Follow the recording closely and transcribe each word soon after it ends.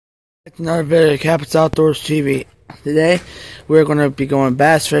Another video of Captain's Outdoors TV. Today we're going to be going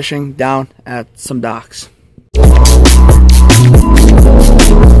bass fishing down at some docks.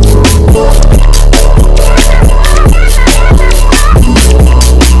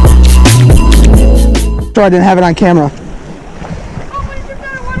 So I didn't have it on camera.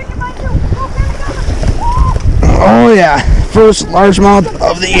 Oh yeah, first largemouth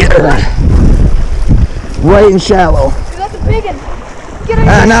of the year. Right and shallow. That's a big one.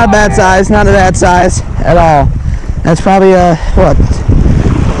 Not a bad size, not a bad size at all. That's probably a, what,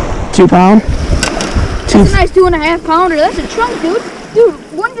 2 pound? That's a nice 2.5 pounder. That's a chunk, dude. Dude,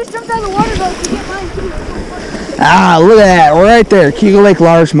 one just jumped out of the water though to get mine too. Ah, look at that, right there, Kegel Lake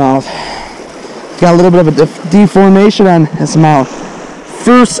largemouth. Got a little bit of a deformation on his mouth.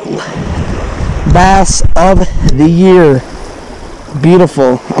 First bass of the year.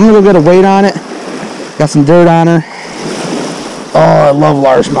 Beautiful. I'm gonna go get a weight on it. Got some dirt on her. Oh, I love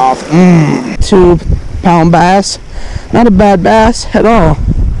largemouth. 2 pound bass. Not a bad bass at all.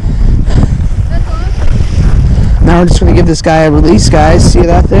 That's awesome. Now we're just going to give this guy a release, guys. See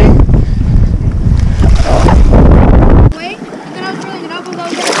that thing? Wait, and then I was reeling it up as I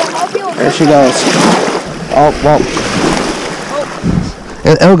was going to go help you. There she goes. Oh, well.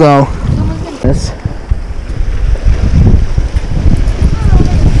 Oh. It'll go. This.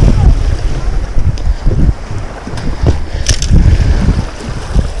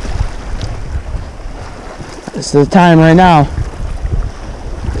 This is the time right now.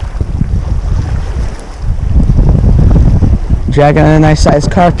 Dragging a nice sized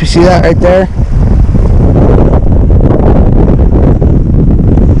carp. You see that right there?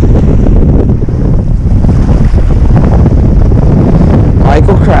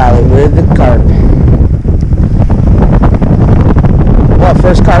 Michael Crowley with the carp. What,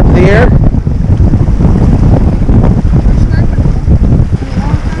 first carp of the year?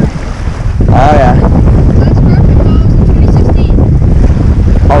 Oh yeah.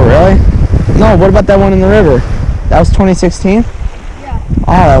 No, what about that one in the river? That was 2016? Yeah.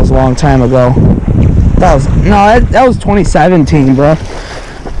 Oh, that was a long time ago. That was 2017, bro.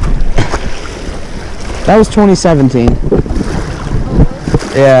 That was 2017.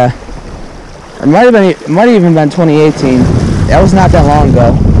 Yeah. It might have even been 2018. That was not that long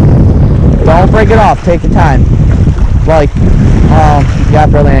ago. Don't break it off. Take your time. Like, you got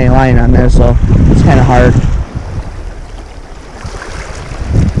barely any line on there, so it's kind of hard.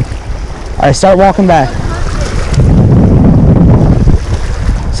 Alright, start walking back.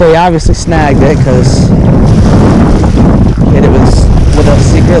 So he obviously snagged it because it was with a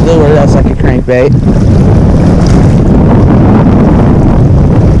secret lure that's like a crankbait.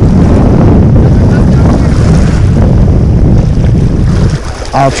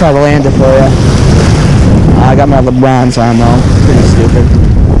 I'll try to land it for you. I got my LeBrons on though. Pretty stupid.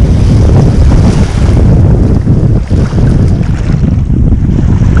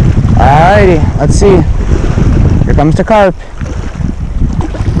 Alrighty, let's see. Here comes the carp.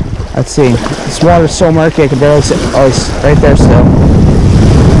 Let's see. This water's so murky I can barely see. Oh, he's right there still.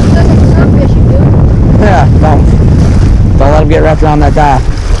 That's like surf fishing, dude. Yeah, don't let him get wrapped around that dock.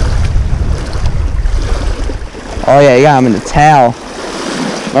 Oh yeah, you got him in the towel.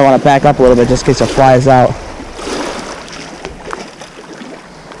 Might want to back up a little bit just in case it flies out.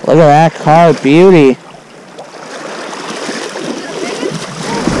 Look at that carp, beauty.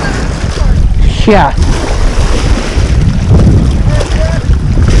 Yeah.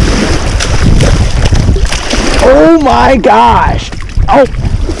 Oh my gosh. Oh,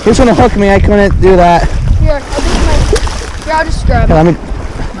 he was gonna hook me. I couldn't do that. Here, I'll just grab it. Let me.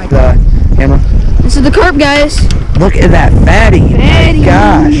 The camera. This is the carp, guys. Look at that fatty. My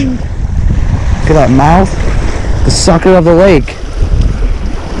gosh. Look at that mouth. The sucker of the lake.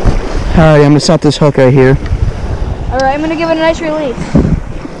 Alright, I'm gonna set this hook right here. Alright, I'm gonna give it a nice release.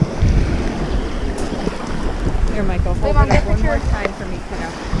 Here, Michael, hold it up one more time for me, kiddo.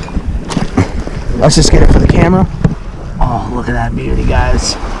 Let's just get it for the camera. Oh, look at that beauty,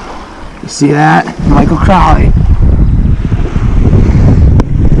 guys. You see that? Michael Crowley.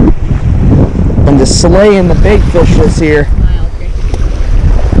 And just slaying the big fish this year.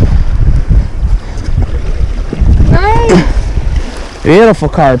 Nice. Beautiful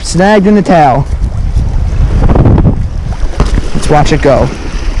carp, snagged in the towel. Let's watch it go.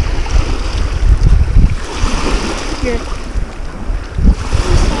 Here.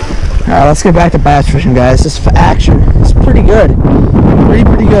 Alright, let's get back to bass fishing, guys. This action is pretty good.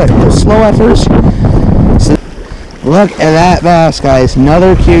 Pretty good. It was slow at first. So, look at that bass, guys.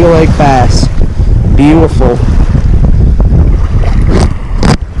 Another Kegel Lake bass. Beautiful.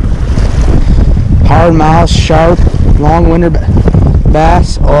 Hard mouth, sharp, long-winded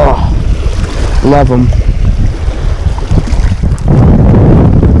bass. Oh. Love them.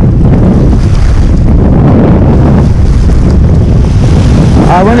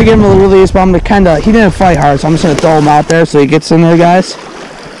 I want to give him a release, but I'm going to he didn't fight hard, so I'm just going to throw him out there so he gets in there, guys.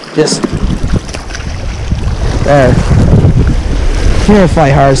 Just, there. He didn't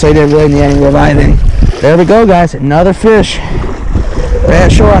fight hard, so he didn't really need any reviving. There we go, guys. Another fish. Right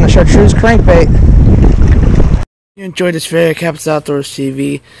at shore on the chartreuse crankbait. If you enjoyed this video, Captain's Outdoors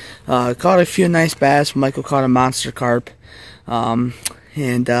TV. Caught a few nice bass. Michael caught a monster carp. I'm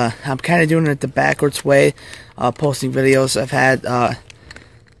kind of doing it the backwards way, posting videos.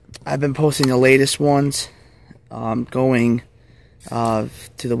 I've been posting the latest ones, going to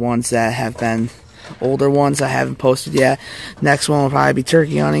the ones that have been older ones I haven't posted yet. Next one will probably be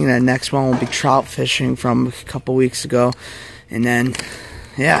turkey hunting, and the next one will be trout fishing from a couple weeks ago. And then,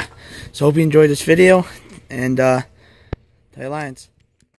 yeah. So hope you enjoyed this video, and tight lines.